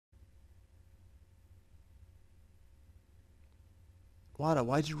Wada,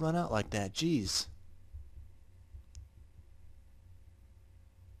 why'd you run out like that? Jeez.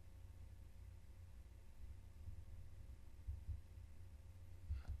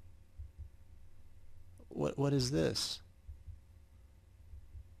 What is this?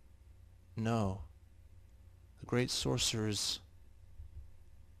 No. The great sorcerers.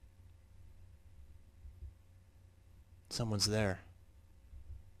 Someone's there.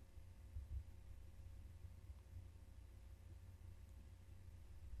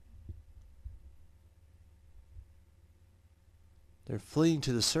 They're fleeing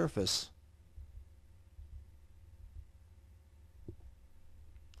to the surface.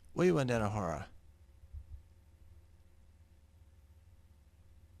 Wait, Wadanohara.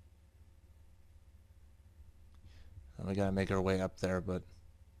 We gotta make our way up there, but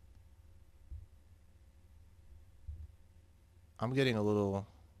I'm getting a little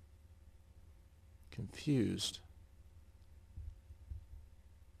confused.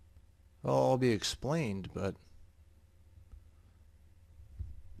 Well, all be explained, but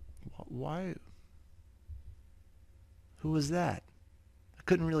why? Who was that? I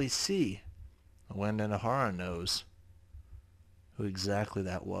couldn't really see. Wadanohara knows who exactly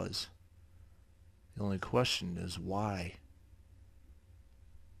that was. The only question is why.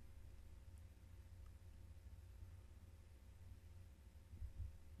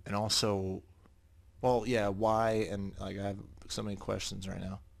 And also, well, yeah, why, and like I have so many questions right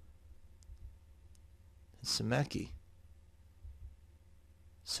now. Sameki.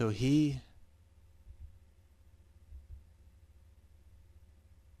 So he...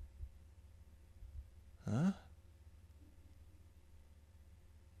 Huh?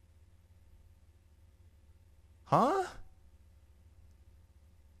 Huh?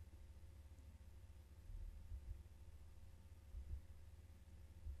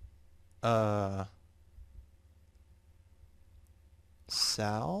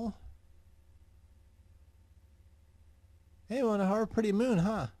 Sal? Hey, Wadanohara, pretty moon,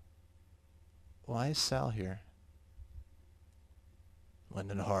 huh? Why is Sal here?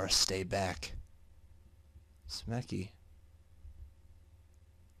 Wadanohara, stay back. Sameki.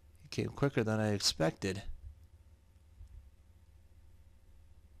 He came quicker than I expected.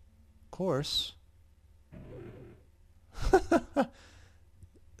 Of course.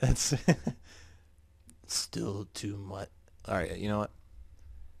 That's still too much. Alright, you know what?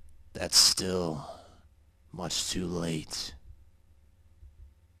 That's still much too late.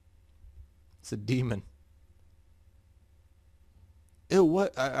 It's a demon. Ew,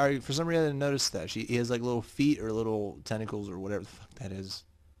 what? For some reason I didn't notice that. He has like little feet or little tentacles or whatever the fuck that is.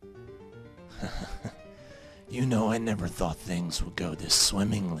 You know, I never thought things would go this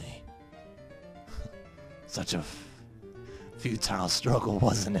swimmingly. Such a futile struggle,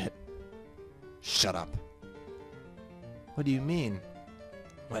 wasn't it? Shut up. What do you mean?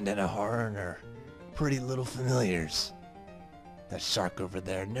 Wadanohara and her pretty little familiars. That shark over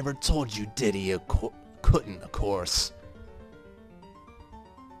there never told you, did he? Couldn't, of course.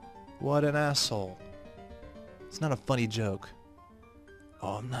 What an asshole. It's not a funny joke.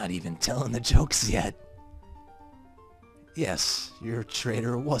 Oh, I'm not even telling the jokes yet. Yes, your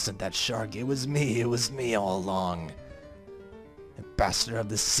traitor wasn't that shark. It was me all along. Ambassador of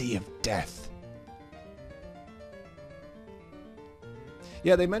the Sea of Death.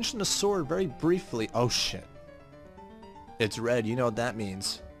 Yeah, they mentioned a sword very briefly. Oh shit. It's red, you know what that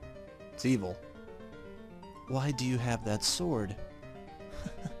means. It's evil. Why do you have that sword?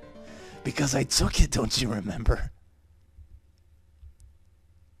 Because I took it, don't you remember?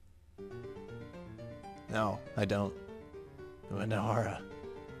 No, I don't. Wadanohara,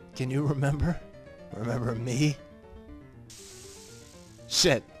 can you remember? Remember me?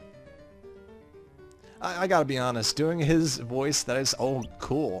 Shit. I gotta be honest, doing his voice, that is... Oh,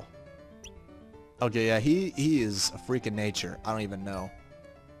 cool. Okay, yeah, he is a freak of nature. I don't even know.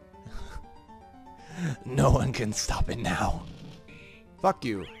 No one can stop it now. Fuck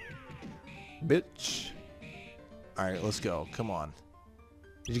you. Bitch. Alright, let's go. Come on.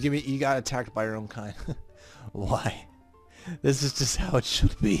 Did you give me... You got attacked by your own kind. Why? This is just how it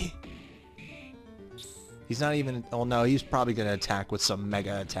should be. He's not even... Oh no, he's probably gonna attack with some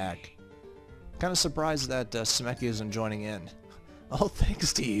mega attack. Kind of surprised that Sameki isn't joining in. Oh,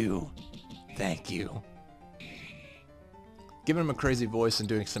 thanks to you. Thank you. Giving him a crazy voice and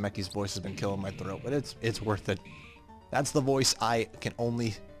doing Sameki's voice has been killing my throat, but it's worth it. That's the voice I can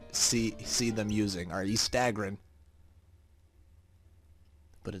only see them using. Alright, he's staggering.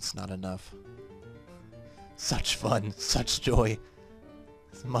 But it's not enough. Such fun, such joy,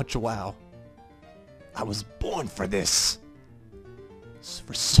 much wow. I was born for this.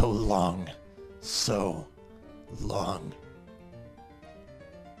 For so long. So long.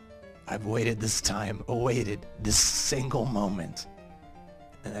 I've waited this time, awaited this single moment.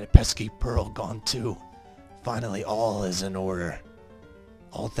 And that pesky pearl gone too. Finally all is in order.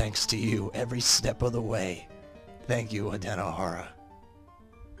 All thanks to you, every step of the way. Thank you, Wadanohara.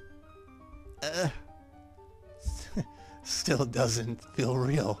 Still doesn't feel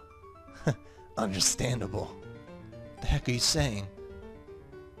real. Understandable. The heck are you saying?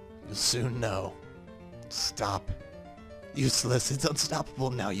 You'll soon know. Stop. Useless, it's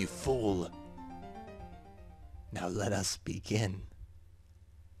unstoppable now, you fool. Now let us begin.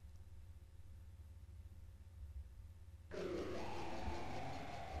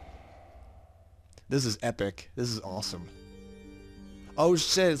 This is epic. This is awesome. Oh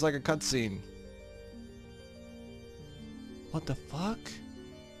shit, it's like a cutscene. What the fuck?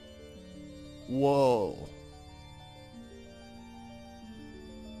 Whoa.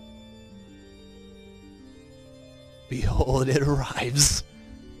 Behold, it arrives.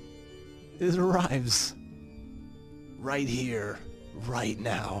 It arrives. Right here. Right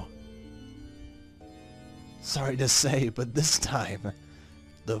now. Sorry to say, but this time,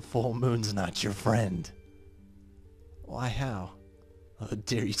 the full moon's not your friend. Why, how? Oh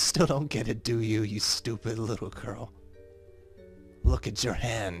dear, you still don't get it, do you, you stupid little girl? Look at your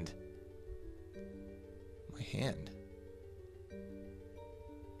hand. My hand?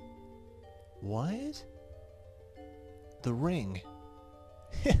 What? The ring.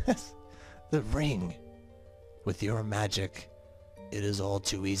 Yes, the ring. With your magic, it is all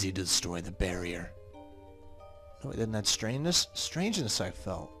too easy to destroy the barrier. No, isn't that strangeness I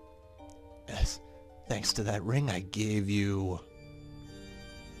felt? Yes, thanks to that ring I gave you.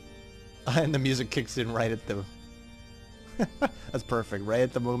 And the music kicks in right at the... That's perfect. Right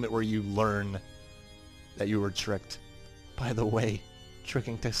at the moment where you learn that you were tricked. By the way,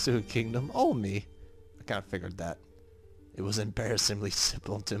 tricking Tetsuya Kingdom? Oh, me. I kind of figured that. It was embarrassingly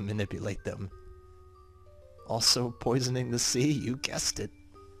simple to manipulate them. Also, poisoning the sea, you guessed it.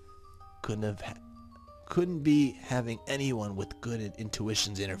 Couldn't be having anyone with good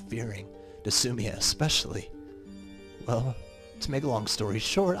intuitions interfering. Tsumia especially. Well, to make a long story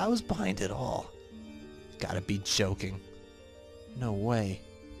short, I was behind it all. Gotta be joking. No way.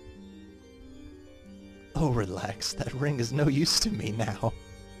 Oh, relax. That ring is no use to me now.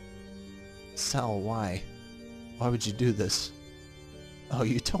 Sal, why? Why would you do this? Oh,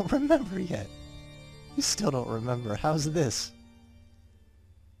 you don't remember yet. You still don't remember. How's this?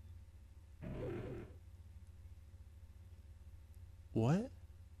 What?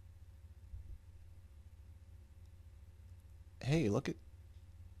 Hey, look at...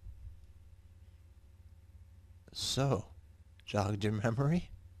 So, jogged your memory?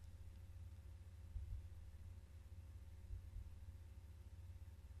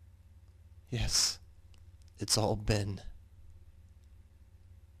 Yes, it's all been...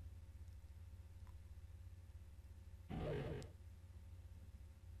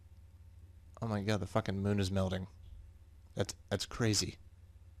 Oh my god, the fucking moon is melting. That's crazy.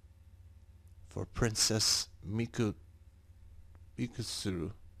 For Princess Mikasuru.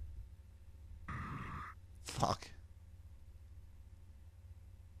 Fuck.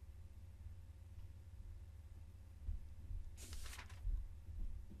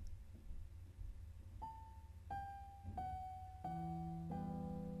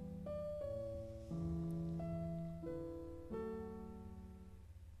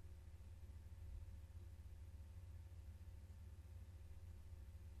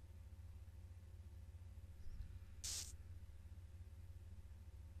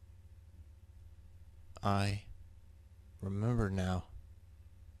 I remember now.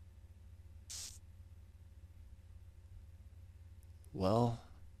 Well,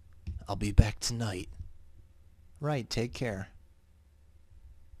 I'll be back tonight. Right, take care.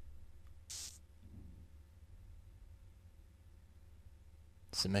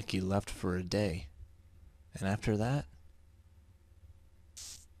 Samekichi left for a day. And after that?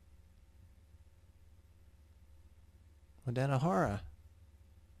 Wadanohara.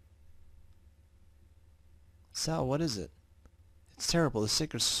 Sal, what is it? It's terrible. The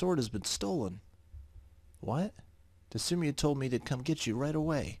sacred sword has been stolen. What? Tsumia told me to come get you right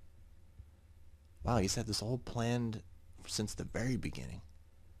away. Wow, he's had this all planned since the very beginning.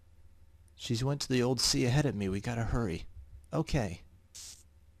 She went to the old sea ahead of me. We gotta hurry. Okay.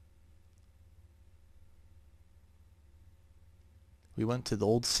 We went to the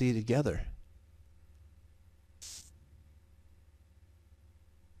old sea together.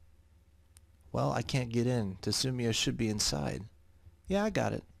 Well, I can't get in. Tsumia should be inside. Yeah, I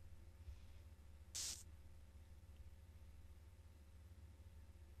got it.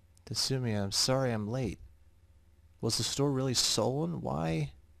 Tsumia, I'm sorry I'm late. Was the store really stolen?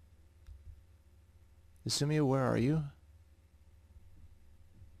 Why? Sumiya, where are you?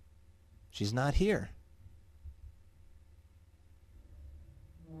 She's not here.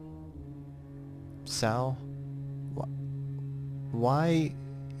 Sal? Why?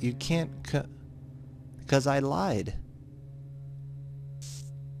 You can't because I lied.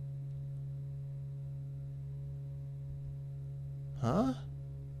 Huh?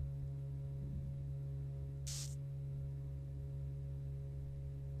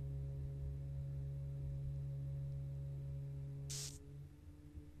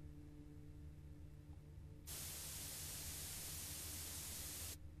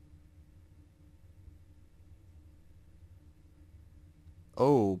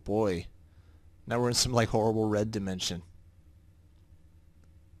 Oh boy. Now we're in some like horrible red dimension.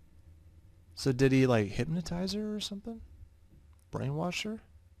 So did he like hypnotize her or something? Brainwash her?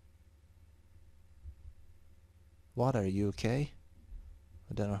 What, are you okay?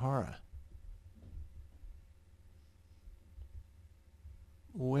 Wadanohara.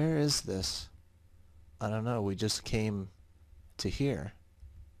 Where is this? I don't know, we just came to here.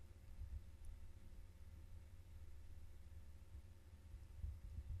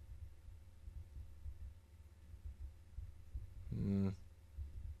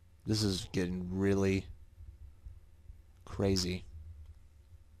 This is getting really crazy.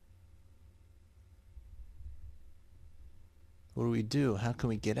 What do we do? How can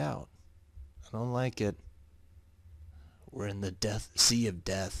we get out? I don't like it. We're in the sea of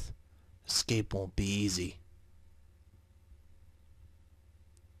death. Escape won't be easy.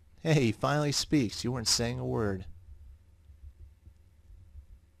 Hey, he finally speaks. You weren't saying a word.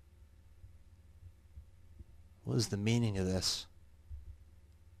 What is the meaning of this?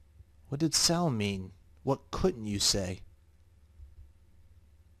 What did Sal mean? What couldn't you say?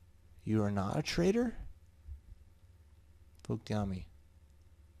 You are not a traitor? Fukyami.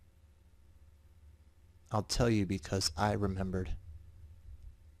 I'll tell you because I remembered.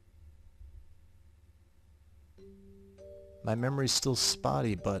 My memory's still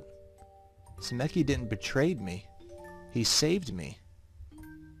spotty, but Sameki didn't betray me. He saved me.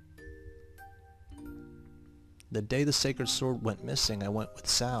 The day the sacred sword went missing, I went with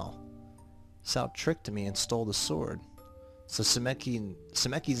Sal. Sal tricked me and stole the sword. So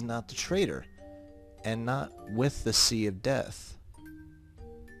Sameki's not the traitor, and not with the Sea of Death.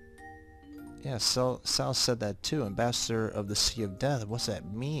 Yeah, Sal said that too. Ambassador of the Sea of Death. What's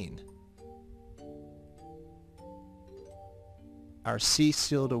that mean? Our sea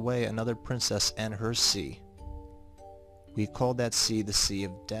sealed away another princess and her sea. We called that sea the Sea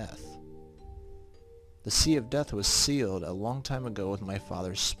of Death. The Sea of Death was sealed a long time ago with my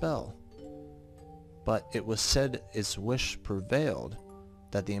father's spell. But it was said its wish prevailed,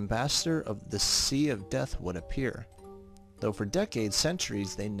 that the ambassador of the Sea of Death would appear, though for decades,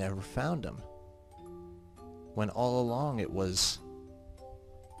 centuries, they never found him. When all along it was...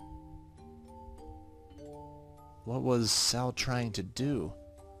 What was Sal trying to do?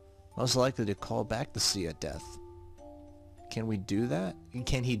 Most likely to call back the Sea of Death. Can we do that?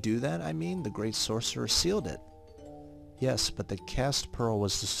 Can he do that, I mean? The great sorcerer sealed it. Yes, but the cast pearl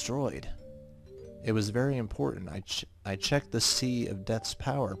was destroyed. It was very important. I checked the Sea of Death's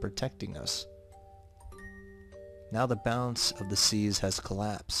power protecting us. Now the balance of the seas has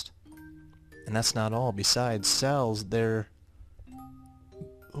collapsed. And that's not all. Besides, Sal's there.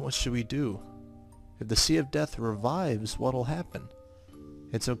 What should we do? If the Sea of Death revives, what'll happen?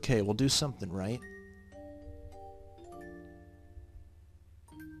 It's okay, we'll do something, right?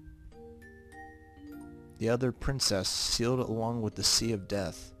 The other princess, sealed along with the Sea of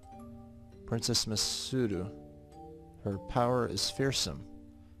Death. Princess Masudu. Her power is fearsome.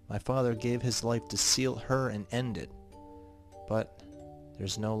 My father gave his life to seal her and end it. But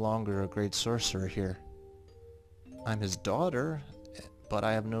there's no longer a great sorcerer here. I'm his daughter, but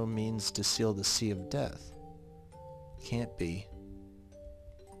I have no means to seal the Sea of Death. Can't be.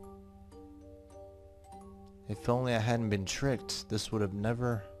 If only I hadn't been tricked, this would have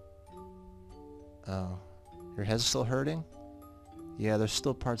never... Oh. Your head's still hurting? Yeah, there's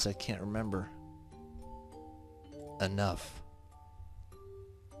still parts I can't remember. Enough.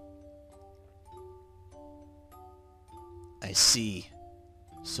 I see.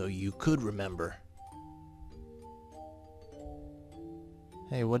 So you could remember.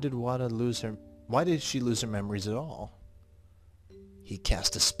 Hey, why did she lose her memories at all? He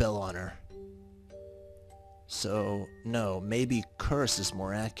cast a spell on her. So, no, maybe curse is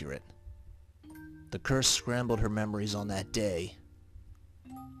more accurate. The curse scrambled her memories on that day.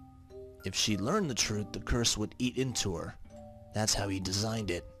 If she learned the truth, the curse would eat into her. That's how he designed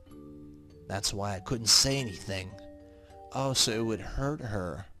it. That's why I couldn't say anything. Oh, so it would hurt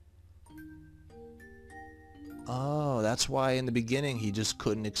her. Oh, that's why in the beginning he just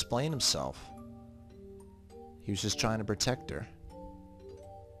couldn't explain himself. He was just trying to protect her.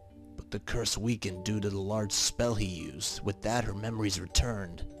 But the curse weakened due to the large spell he used. With that, her memories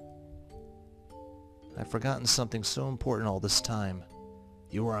returned. I've forgotten something so important all this time.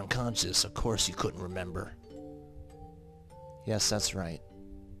 You were unconscious, of course you couldn't remember. Yes, that's right.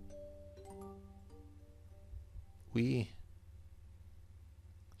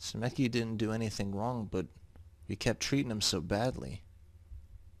 Sameki didn't do anything wrong, but we kept treating him so badly.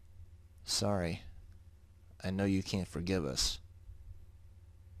 Sorry. I know you can't forgive us.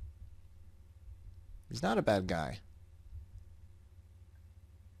 He's not a bad guy.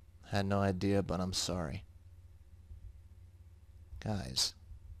 Had no idea, but I'm sorry. Guys.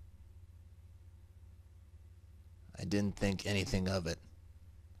 I didn't think anything of it.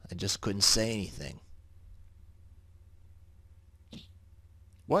 I just couldn't say anything.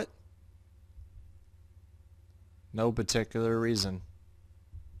 What? No particular reason.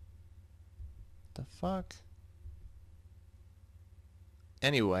 The fuck?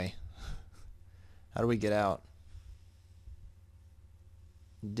 Anyway. How do we get out?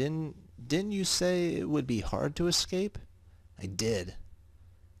 Didn't you say it would be hard to escape? I did.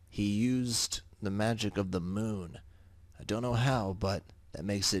 He used the magic of the moon. I don't know how, but that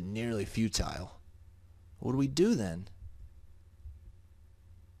makes it nearly futile. What do we do then?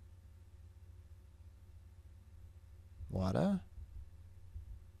 Wada?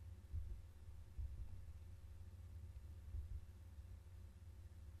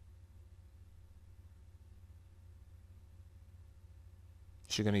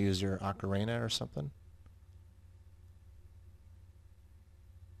 Is she gonna use your ocarina or something?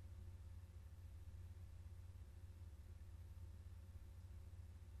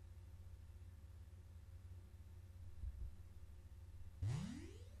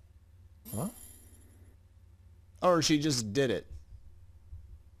 Huh? Or she just did it.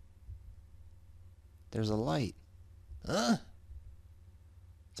 There's a light. Huh?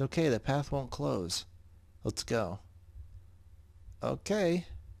 It's okay, the path won't close. Let's go. Okay.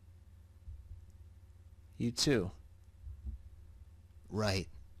 You too. Right.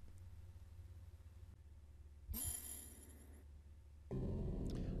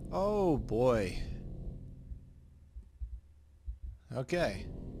 Oh boy. Okay.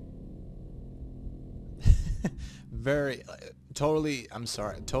 Very, totally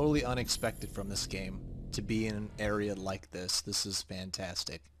unexpected from this game to be in an area like this. This is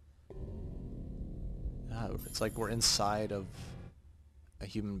fantastic. It's like we're inside of a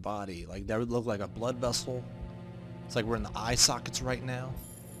human body. Like, that would look like a blood vessel. It's like we're in the eye sockets right now.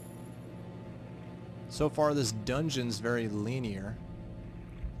 So far, this dungeon's very linear.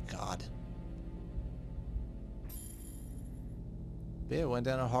 God. But yeah,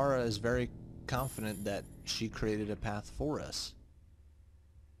 Wadanohara is very confident that she created a path for us.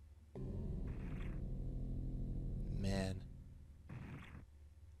 Man.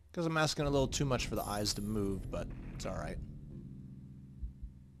 Because I'm asking a little too much for the eyes to move, but it's alright.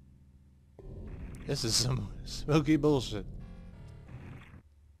 This is some spooky bullshit.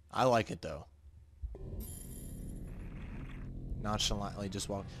 I like it though. Nonchalantly just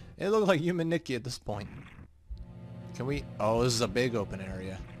walk. It looks like human Nikki at this point. Can we... Oh, this is a big open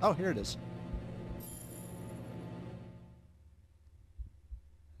area. Oh, here it is.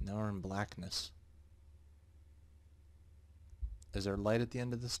 Now we're in blackness. Is there light at the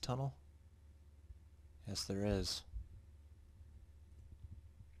end of this tunnel? Yes, there is.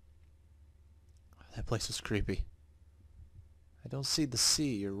 That place is creepy. I don't see the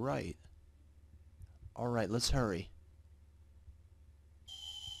sea, you're right. Alright, let's hurry.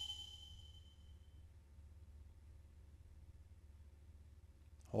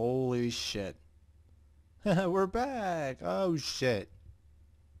 Holy shit. We're back! Oh shit.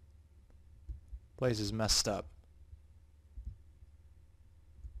 Place is messed up.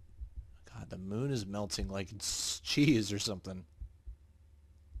 God, the moon is melting like it's cheese or something.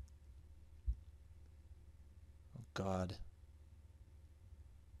 Oh God.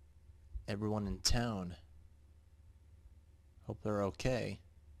 Everyone in town. Hope they're okay.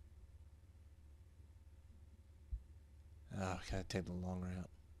 Oh, gotta take the long route.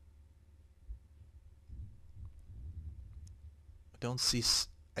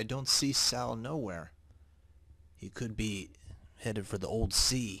 I don't see Sal nowhere. He could be headed for the old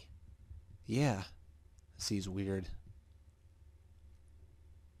sea. Yeah, the sea's weird.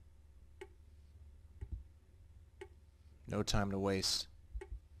 No time to waste.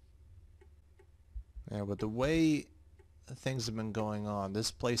 Yeah, but the way things have been going on,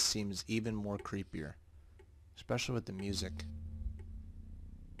 this place seems even more creepier. Especially with the music.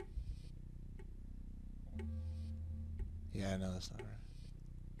 Yeah, no, that's not right.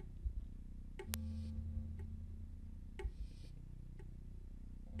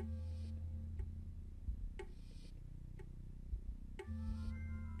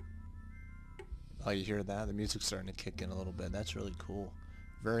 Oh, you hear that? The music's starting to kick in a little bit. That's really cool.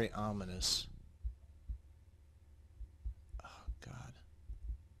 Very ominous. Oh, God.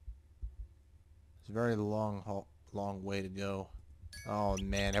 It's a very long way to go. Oh,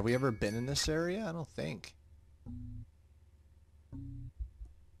 man. Have we ever been in this area? I don't think. I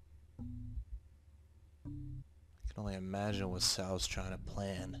can only imagine what Sal's trying to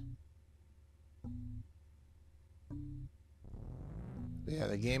plan. But yeah,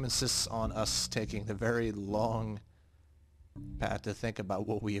 the game insists on us taking the very long path to think about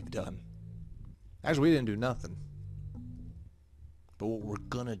what we have done. Actually, we didn't do nothing. But what we're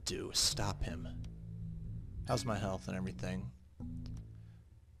gonna do is stop him. How's my health and everything?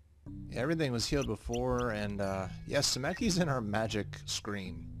 Yeah, everything was healed before, and yeah, Sameki's in our magic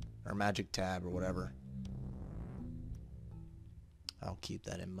screen. Our magic tab, or whatever. I'll keep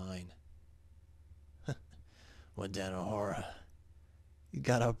that in mind. Wadanohara. You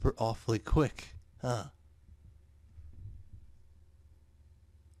got up awfully quick, huh?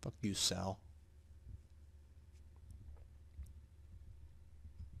 Fuck you, Sal.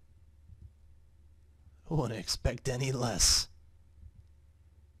 I wouldn't expect any less.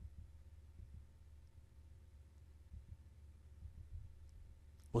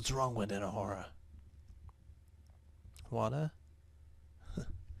 What's wrong with Wadanohara? Wada?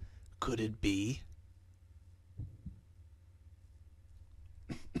 Could it be?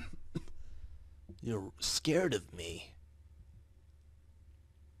 You're scared of me.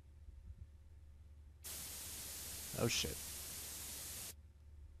 Oh shit.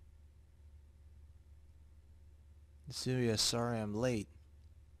 Suya, sorry I'm late.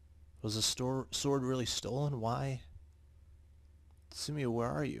 Was the sword really stolen? Why? Sumiya, where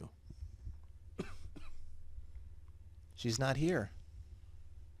are you? She's not here.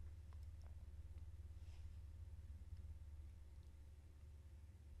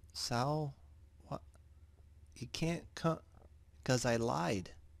 Sal? What? You can't come... Because I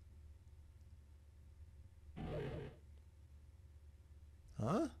lied.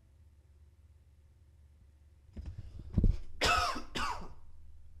 Huh?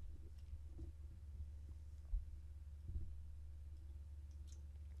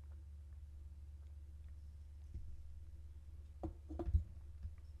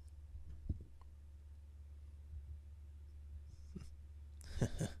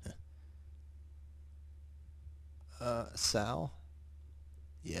 Sal?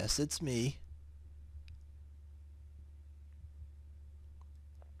 Yes, it's me.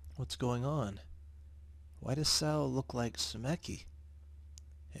 What's going on? Why does Sal look like Sameki?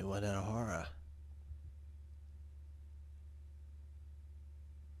 Hey, Wadanohara.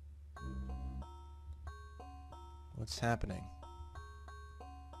 What's happening?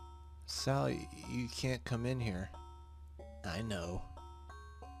 Sal, you can't come in here. I know.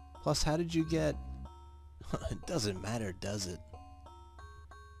 Plus, how did you get... It doesn't matter, does it?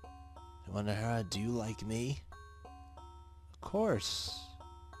 Wadanohara, do you like me? Of course.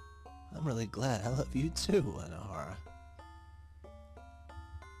 I'm really glad. I love you too, Wadanohara.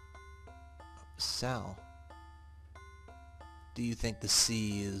 Sal, do you think the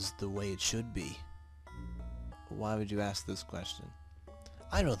sea is the way it should be? Why would you ask this question?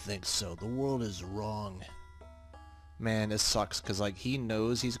 I don't think so. The world is wrong. Man, this sucks, because like he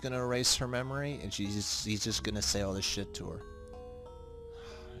knows he's gonna erase her memory, and he's just gonna say all this shit to her.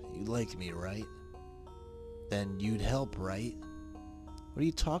 You like me, right? Then you'd help, right? What are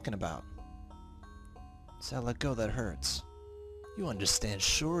you talking about? Sal, let go, that hurts. You understand,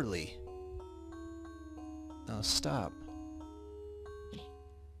 surely. Now stop.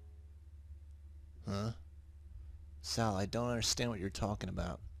 Huh? Sal, I don't understand what you're talking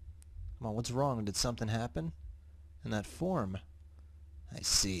about. Come on, what's wrong? Did something happen? In that form? I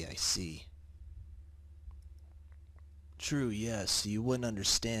see, I see. True, yes, you wouldn't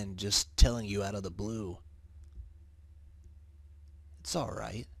understand just telling you out of the blue. It's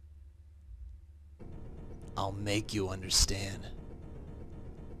alright. I'll make you understand.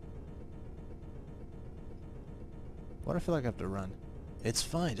 Why do I feel like I have to run? It's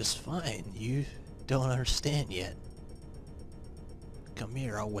fine, just fine. You don't understand yet. Come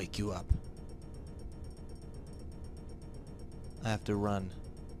here, I'll wake you up. I have to run.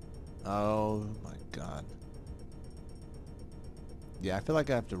 Oh my god. Yeah, I feel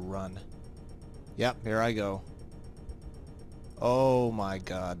like I have to run. Yep, here I go. Oh my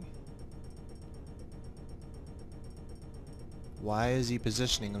god. Why is he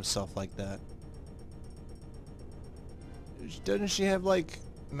positioning himself like that? Doesn't she have, like,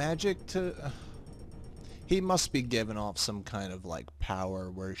 magic to... He must be giving off some kind of, like, power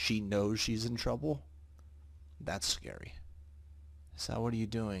where she knows she's in trouble. That's scary. So what are you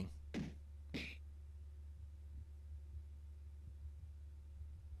doing?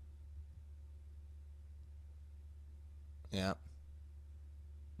 Yeah.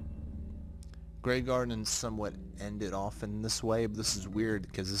 Grey Garden somewhat ended off in this way, but this is weird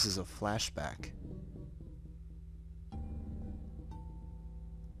because this is a flashback.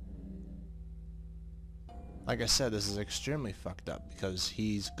 Like I said, this is extremely fucked up because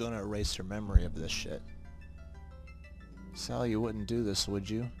he's gonna erase her memory of this shit. Sally, you wouldn't do this, would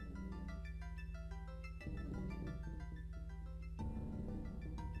you?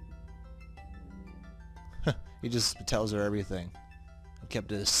 He just tells her everything. I've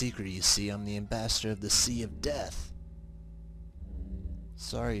kept it a secret, you see. I'm the ambassador of the Sea of Death.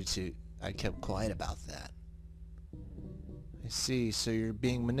 Sorry I kept quiet about that. I see, so you're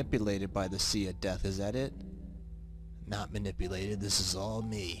being manipulated by the Sea of Death, is that it? Not manipulated, this is all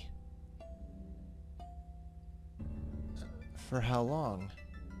me. For how long?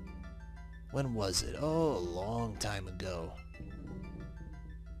 When was it? Oh, a long time ago.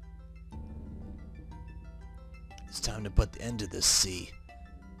 It's time to put the end to this sea.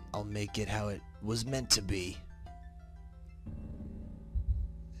 I'll make it how it was meant to be.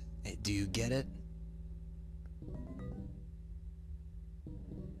 Hey, do you get it?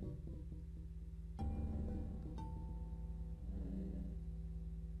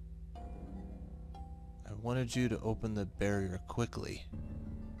 I wanted you to open the barrier quickly.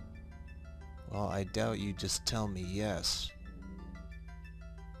 Well, I doubt you just tell me yes.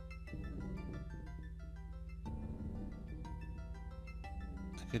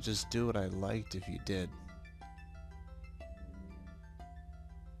 I could just do what I liked if you did.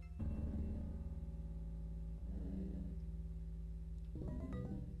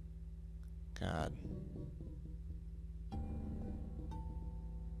 God.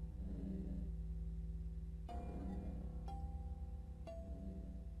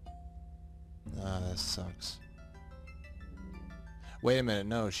 Ah, that sucks. Wait a minute,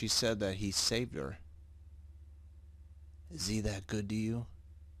 no, she said that he saved her. Is he that good to you?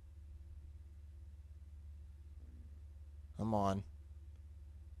 Come on.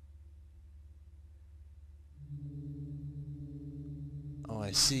 Oh,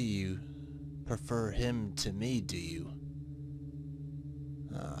 I see you prefer him to me, do you?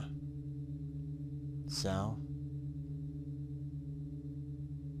 Ah. Sal?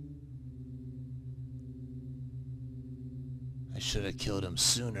 I should have killed him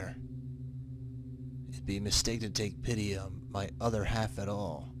sooner. It'd be a mistake to take pity on my other half at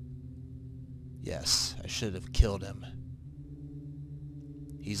all. Yes, I should have killed him.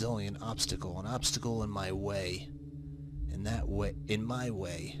 He's only an obstacle in my way. In my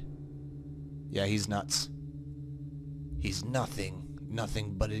way. Yeah, he's nuts. He's nothing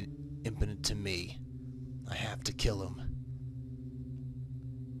but impotent to me. I have to kill him.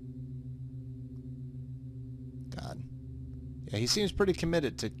 God. Yeah, he seems pretty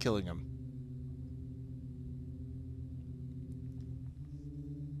committed to killing him.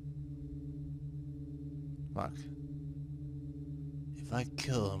 Fuck. If I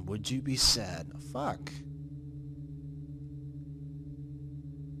kill him, would you be sad? Fuck.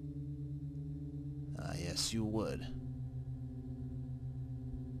 Ah, yes, you would.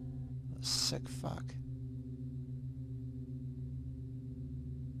 A sick fuck.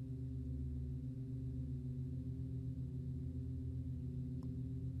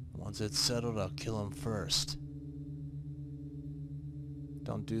 Once it's settled, I'll kill him first.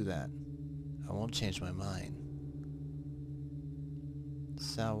 Don't do that. I won't change my mind.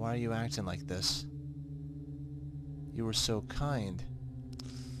 Sal, why are you acting like this? You were so kind.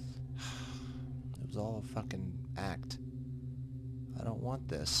 It was all a fucking act. I don't want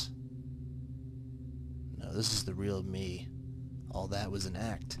this. No, this is the real me. All that was an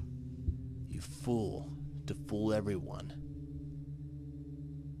act. You fool. To fool everyone.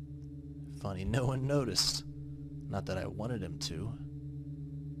 Funny, no one noticed. Not that I wanted him to.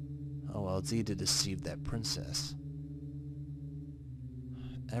 Oh well, it's easy to deceive that princess.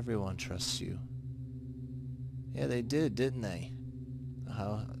 Everyone trusts you. Yeah, they did, didn't they?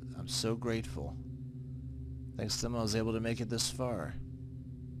 Oh, I'm so grateful. Thanks to them I was able to make it this far.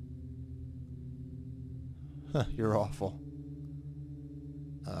 Huh, you're awful.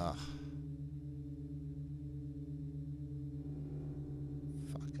 Ugh.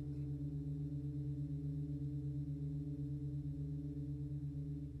 Fuck it.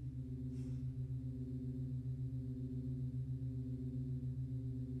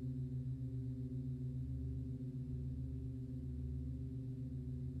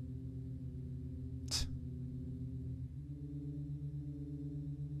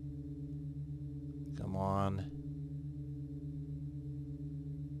 Come on.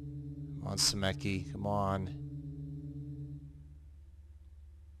 Come on, Sameki. Come on.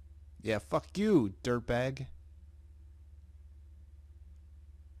 Yeah, fuck you, dirtbag.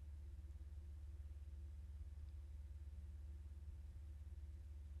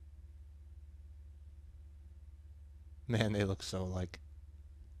 Man, they look so alike.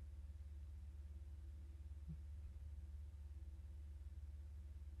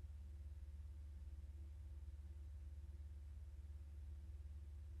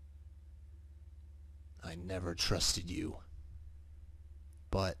 I never trusted you.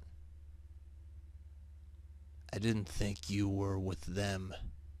 But I didn't think you were with them.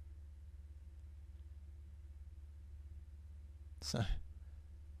 So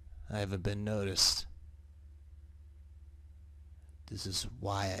I haven't been noticed. This is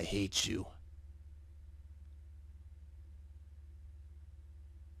why I hate you.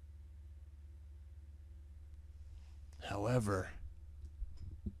 However,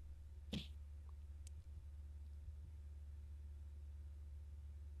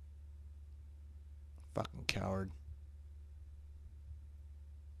 fucking coward.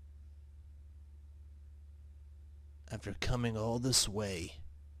 After coming all this way,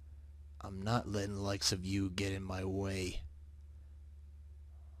 I'm not letting the likes of you get in my way.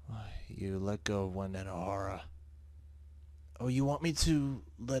 You let go of Wadanohara. Oh, you want me to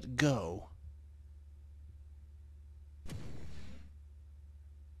let go?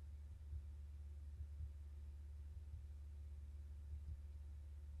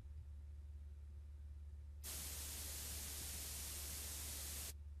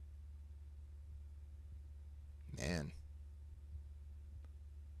 Man.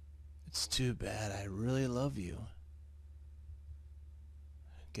 It's too bad. I really love you.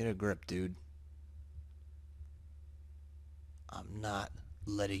 Get a grip, dude. I'm not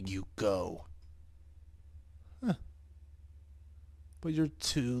letting you go. Huh. But you're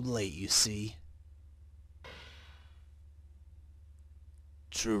too late, you see.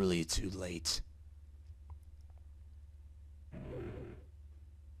 Truly too late.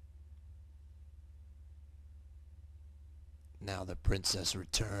 Now the princess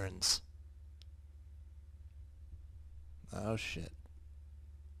returns. Oh shit.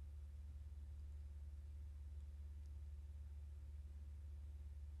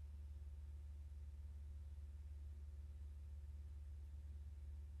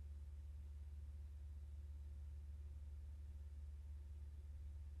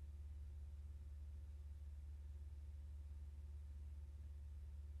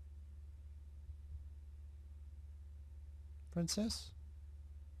 Princess?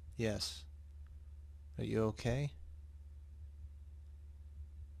 Yes. Are you okay?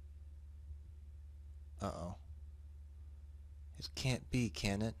 Uh-oh. It can't be,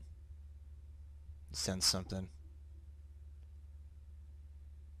 can it? Sense something.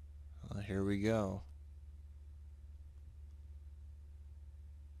 Well, here we go.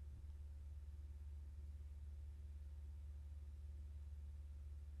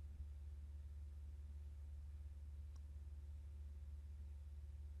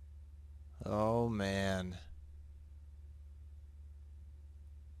 Oh, man.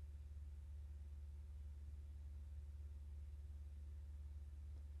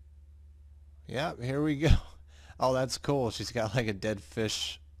 Yep, here we go. Oh, that's cool. She's got like a dead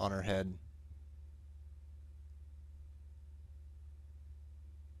fish on her head.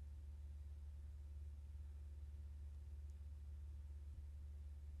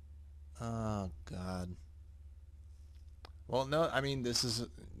 Oh, God. Well, no, I mean, this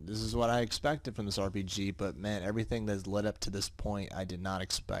is what I expected from this RPG, but man, everything that's led up to this point, I did not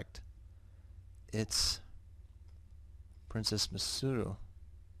expect. It's Princess Misuru.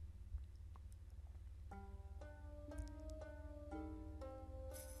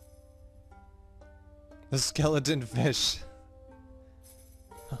 The skeleton fish.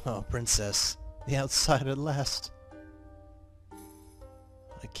 Oh, Princess. The outside at last.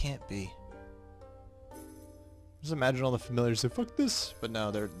 It can't be. Just imagine all the familiars say, fuck this. But no,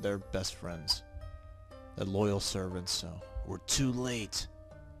 they're best friends. They're loyal servants, so we're too late.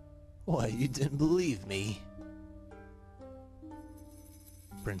 What, you didn't believe me?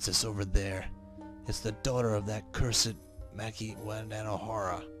 Princess over there. It's the daughter of that cursed Maki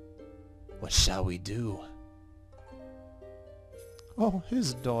Wadanohara. What shall we do? Oh,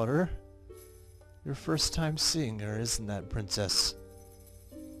 his daughter. Your first time seeing her, isn't that, Princess?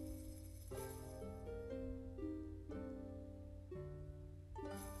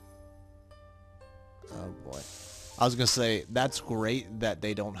 Oh boy. I was gonna say, that's great that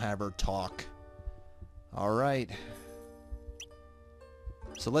they don't have her talk. Alright.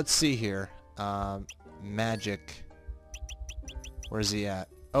 So let's see here. Magic. Where's he at?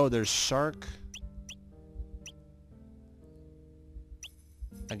 Oh, there's Shark.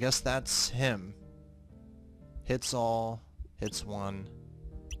 I guess that's him. Hits all. Hits one.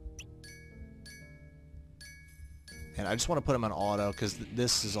 And I just want to put him on auto because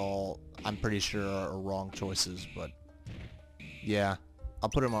this is all I'm pretty sure are wrong choices, but yeah, I'll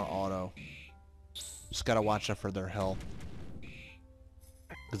put him on auto. Just gotta watch out for their health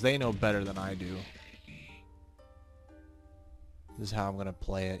because they know better than I do. This is how I'm gonna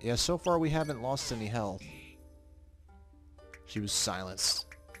play it. Yeah, so far we haven't lost any health. She was silenced.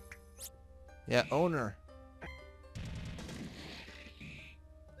 Yeah, owner.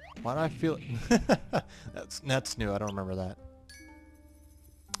 Why do I feel... that's new. I don't remember that.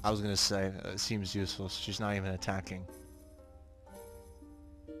 I was going to say, it seems useless. She's not even attacking.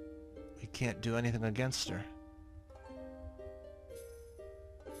 We can't do anything against her.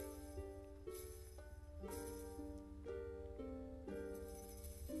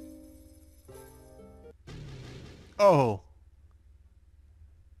 Oh!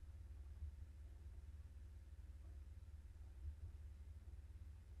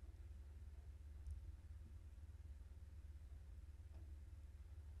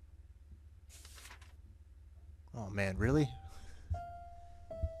 Oh man, really?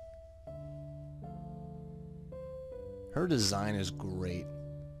 Her design is great.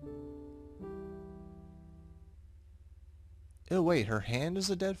 Oh wait, her hand is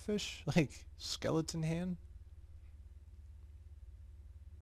a dead fish? Like, skeleton hand?